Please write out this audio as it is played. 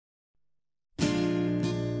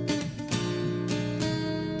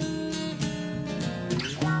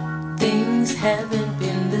Things haven't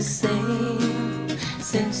been the same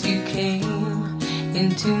since you came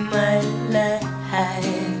into my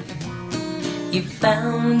life. You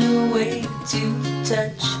found a way to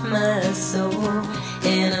touch my soul,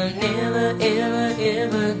 and I'm never, ever,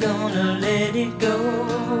 ever gonna let it go.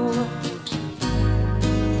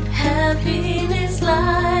 Happiness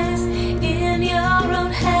lies